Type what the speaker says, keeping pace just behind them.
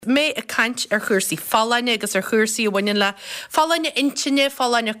Mé a cant chuirsaí fálaine agus chuirsaí a bhaine le fálaine intine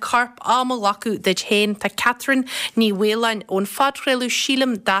fálaine carp am lacu de chéin tá Catherine ní bhhélain ón fadréilú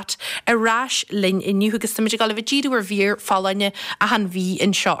sílam dat arás linn inniugus tá gal bh ddíú ar bhír fálaine a han bhí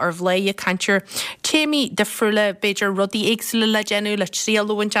in seo ar bhlé a cantir téimi de friúla beidir rudí éagsúla le genú le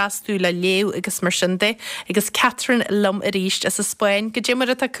tríalúin jazzú le léú agus mar sinnde agus Catherine lom a ríist as sa Spáin go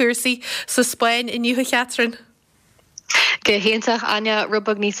ddéimara a chuirsaí sa Spáin inniu Catherine. Ge héintach anya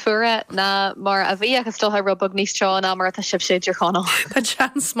rubog níos fura na mar a bhí agus stoltha rubog níos trá ná mar a sib séidir chana. Tá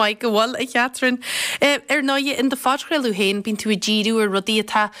chans mai go bhil a Catherine. Náide in de fadréilú héin bín tú a ddíú ar rudí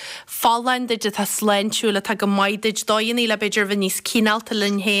atá fálain de tá sléintúla tá go maidiid dáonnaí le beidir bh níos cíálta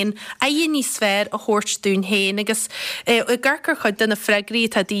linn héin a dhéon níos sfér a thuirt dún héin agus i gcarcar chuid duna freigraí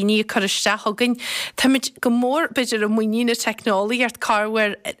tá daoine chuiristeach thugann táid go mór beidir a muoína technolaí ar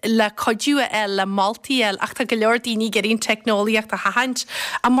carhar le codú le maltaí ach tá go leor daoine geín technoliaach a hahaint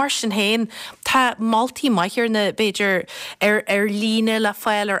a mar sin héin tá maltaí maithir na beidir ar líne le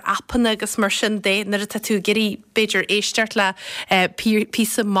fáil ar appanna agus mar sin dé nar a tú geirí beidir éisteart le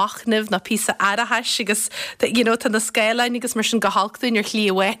písa machnamh na písa arathais agus tá na scéalainn agus mar sin go halcún ar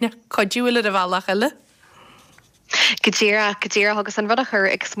chlí bhhaine codúile a bhheach eile. Gadíra agus an rud a chur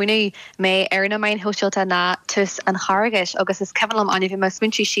ag smuoine mé arna main hoisiilta na tus an Hargis agus is celam an bhí me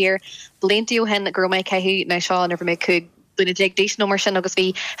smuintí siar bliantú hen gur méid ceithú na seo an mé cúg blina déagdéis nó mar sin agus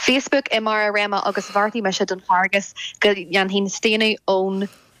bhí Facebook i mar a réma agus bhartaí me se don Hargus go an hín stéanú ón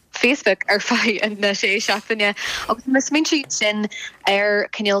Facebook ar fai an na sé seachtainne agus me smuintí sin ar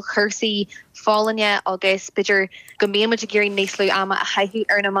cinneal chuirsaí fálanne agus beidir go méid a géirí nééislú ama a haithú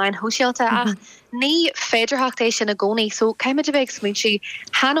ar na main hoisiilta ach ní féidirthachtééis sin a gcónaí so caiimiid a bheith smuintí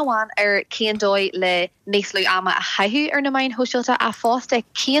hanamháin ar céandóid le nééislú ama a haithú ar na main hoisiilta a fásta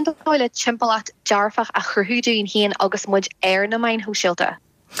céandóid le timpplaat dearfach a chruthúdún híon agus muid ar na main hoisiilta.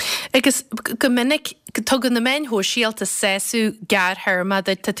 Agus go minic tugan na main hóisialta séú gar herma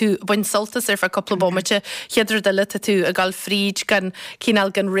de tú buin soltas ar fa coppla bommate cheidir de le tú a gal fríd gan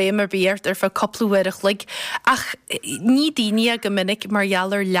cíál gan rémar bíart ar fa coppluach lig ach ní daine go minic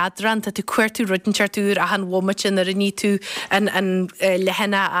marhealar ledran tú cuairtú rutinseartúr a an womatin ar a ní tú an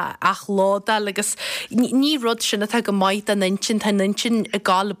lehanana ach láda agus ní rud sinna tá go maiid an intin tá intin a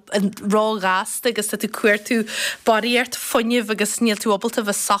gal an rágáasta agus tú cuairtú baríart foiineh agus níl tú obalta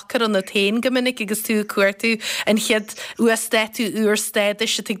bh sacr an na tain go minic agus tú cuairtú an chiad uastéú úrsteide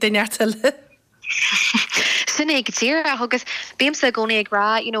se ag daneartal. Sinna ag tíir agus béimsa a gcónaí ag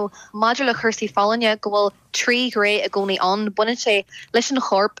rá, modula chuirsaí fálanne go bhfuil trí gré a gcónaí an buine sé leis an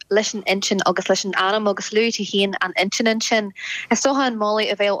chorp, leis an intin agus leis an anam agus luútí híon an intin sin. Is tótha an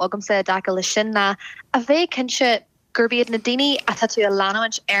málaí a bhéh agamsa daca le sin na a bheith cinse gurbíad na daoine a tú a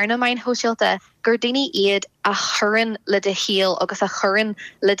leanhaint ar na main hóisiilta gur daoine iad a churann le de híal agus a churann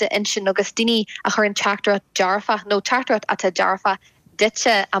le de insin agus daoine a churann teachtra dearfa nó teachtra a dearfa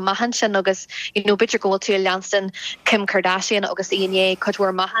ditse a mahan sin agus bitir gohfuil tú Lanston Kim Kardashian agus Ian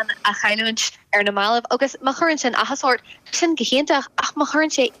chudhfuir mahan a chaúint ar na málah agus ma churann sin ahasort sin gohéntaach ach ma churann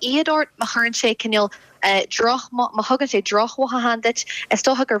sé iadort ma churann sé cinneal droch ma hagan sé droch wa handit is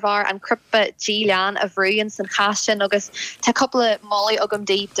sto gur var an crypa Glean a bhrúin san chasin agus tá couple molly agam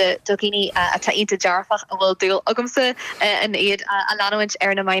deep de dogini a ta inta jarfach a will do agamsa an iad a lanwint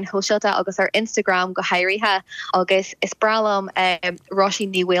ar na main hoisiilta agus ar Instagram go hairithe agus is bralam Roshi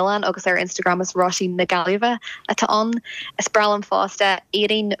ní Whelan agus ar Instagram is Roshi na Galiva tá an is bralam fásta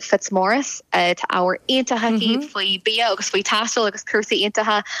Erin Fitzmaurice tá our intaha foi bia agus foi tastal agus cursi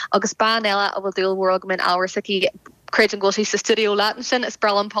intaha agus ban ela a will do world min hour siki create an goshi sa studio Latin sin is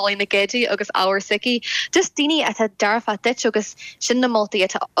bralam Pauline na Geji agus hour siki just dini at a darfa ditch agus sin na multi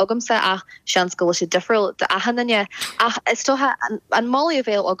at agamsa a seans go si different de ahananya is stoha an molly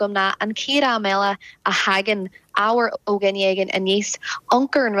avail agam na an kira mela a hagen our oganiagan and yes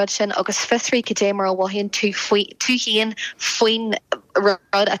anchor and rudsin agus fithri kademar wahin tu hien foin rud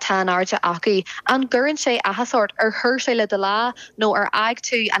a tan arja aki an gurin sé ahasort her sé le de la no ag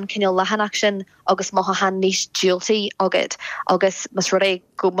tu an kinil lahan action agus mohan nish dualty agad agus mas rudé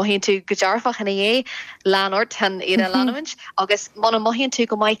go mohin tu gajarfach in é lanort han ina lanwinch agus mon mohin tu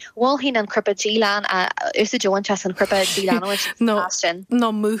go mai wal hin an cripa Glan is a Joan chas an cripa Glan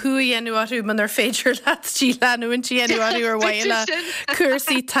no muhu enu aru man er féidir lat Glan nu in January ar bhile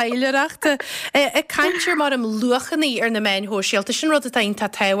cursaí taileachta a caiintear mar am luchaní ar na main hóisialta sin rud a taonnta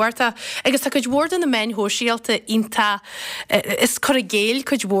tahharta agus tá chuid bhór an na main hóisialta ionta is chu a géal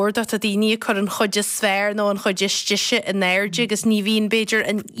chuid bhór a daoine chu an chuide sfr nó an chuidisteise in airde agus ní bhíon beidir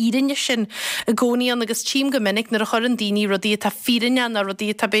an írinne sin a gcóíon agus tím gomininic nar a chur an daoine rodí tá fírinne na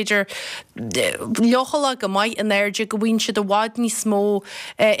rodí tá beidir leochala go maiid in airde go bhhain siad a bhád ní smó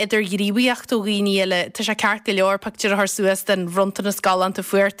idir gríomhaíocht ó ghaoíile tá sé ceart go leor pactir th suas den runtan na scalan a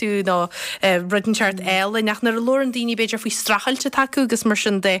fuirtú nó rutinseart eile nach nar a lór an daoine beidir faoi strachailte taú agus mar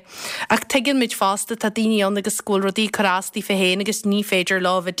sin de ach tuigeann muid fásta tá daoine an agus scúil rodí chorástíí fé héin agus ní féidir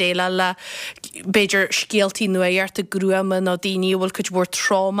lá a déile le beidir scéaltaí nuart a grúama nó daoine bhfuil chuid bhór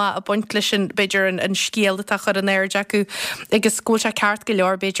trauma a buint lei sin beidir an scéalta tá chur an airde acu agus scúil se ceart go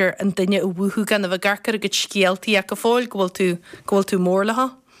leor beidir an duine a bhuthú gan a bh garcar a go scéaltaí a go fáil gohfuil tú mór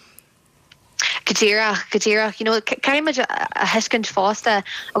letha. Gadíach, caiimiid a hiiscint fásta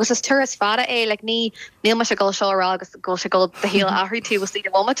agus is turas fada níl me se go seorá agus go se go de héle ahraí tú was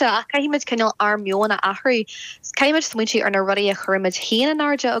líide bhmate a caiimiid cinál armmiona ahraí. Caiimiid smuintí ar na rudí a chuimiid héana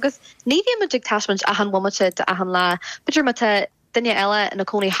náide agus ní bhíimiid ag taismint a an bhmate a an lá. Bidir mate dunne eile in na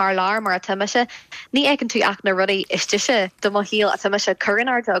cónaí Harlár mar a tuimeise, ní egann tú ach na rudí istiise do má híal a tuimeise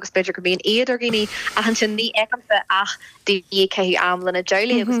churanarde agus beidir go bíon éidir gine a han sin ní egansa ach dí ceú amlan na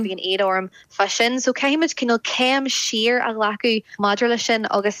deirlaí agus bíon éad orm fa sin, so caiimiid cinál céim siar a leacu maidir lei sin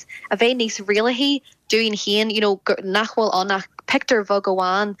agus a bheith níos rialahí dúin hían, nachhfuil annach pictar bhag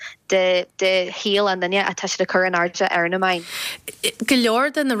goháin de héal an danne a teisi a churanarde ar na main. Go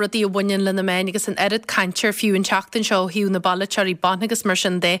leor den na rudí a bhain le na main agus an erid cantir fiú an teachtain seo hiú na balltearí ban agus mar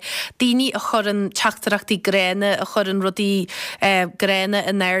sin de daoine a chur an teachtarachtaí gréine a chur an rudí gréine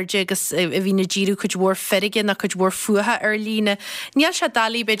in airde agus a bhí na ddíú chuid bhór ferigin a chuid bhór fuatha ar líne. Níl se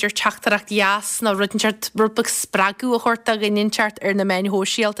dalí beidir teachtarach jaas ná rutinseart rubach spragu a chuirta gninseart ar na main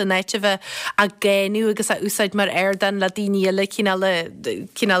hóisialt a neite bheith a géanú agus a úsáid mar airdan le daoine le cínála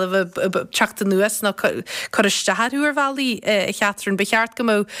bh teachta nuas ná choristeú ar bhelaí cheatrann becheart go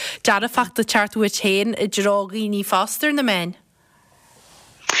mó deara fachta teartú a chéin i drágaí ní fástar na main.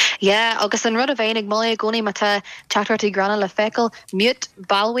 Yeah, agus an rud a bhéin ag molí gcónaí me teachtartaí grana le feicil miút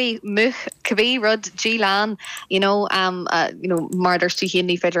balwaí much cabbí rud díán marders tú híon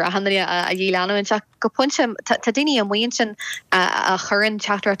ní féidir a handaí a díláú an teach go puinte tá daoine an mhaon sin a churann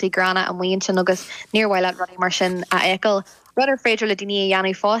teachtartaí grana an mhaon sin agus níorhhaile rudí mar sin a écail. Rudder féidir le daoine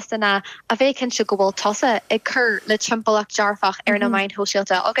dhéanú fásta na a bheith cin se go bhfuil tosa ag chur le timpach dearfach ar na main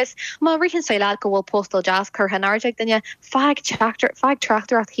hóisialta agus má rihann sé lead go bhfuil postal jazz chur hanardeag danne feag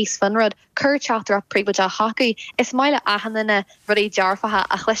trachtarach híos funrad chur teachtarach príbide hocaí is maile ahanana rudí dearfatha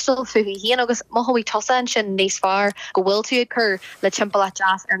a chluistal fuhí híon agus mothí tosa an sin níos fearr go bhfuil tú ag chur le timpach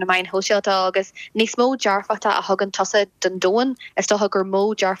jazz ar na main hóisialta agus níos mó dearfachta a thugann tosa den dóin is tócha gur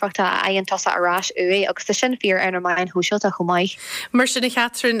mó dearfachta a aon tosa arás ué agus sa sin fear ar na main hóisialta Mar sin na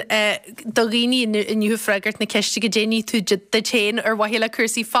Catherine do rií inniu freigart na ceiste go déine tú de chéin ar bhahéile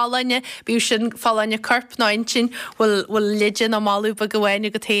chusaí fálaine bú sin fálaine carp 9 sin bhfuil lidian á máú ba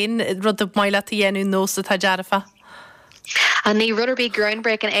gohhaine go tain rud a maiile a dhéanú nósa tá dearafa. A ní rudderbí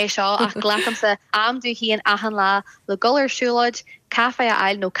groundbreak an é seo ach ghlachamsa amdú híon ahan lá le golar siúlaid cafe a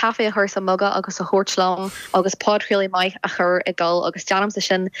eil nó cafe a thursa muga agus a chóirtlám agus podchuí mai a chur i gáil agus deanam sa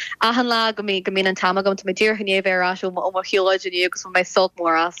sin ahan lá go mí an tamagam tá dtír chunéhhéráisiú ó chiúlaid iniu agus mé sult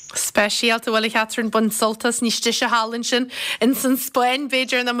móras. Speisialta bhfuil Catherine bun soltas níos se hálann sin in san Spáin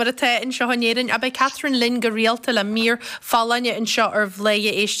beidir na mar a te in seonéirin a bei Catherine Lynn go rialta le mír fálaine in seo ar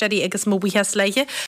bléie éisteí agus mó bhuihes leiche.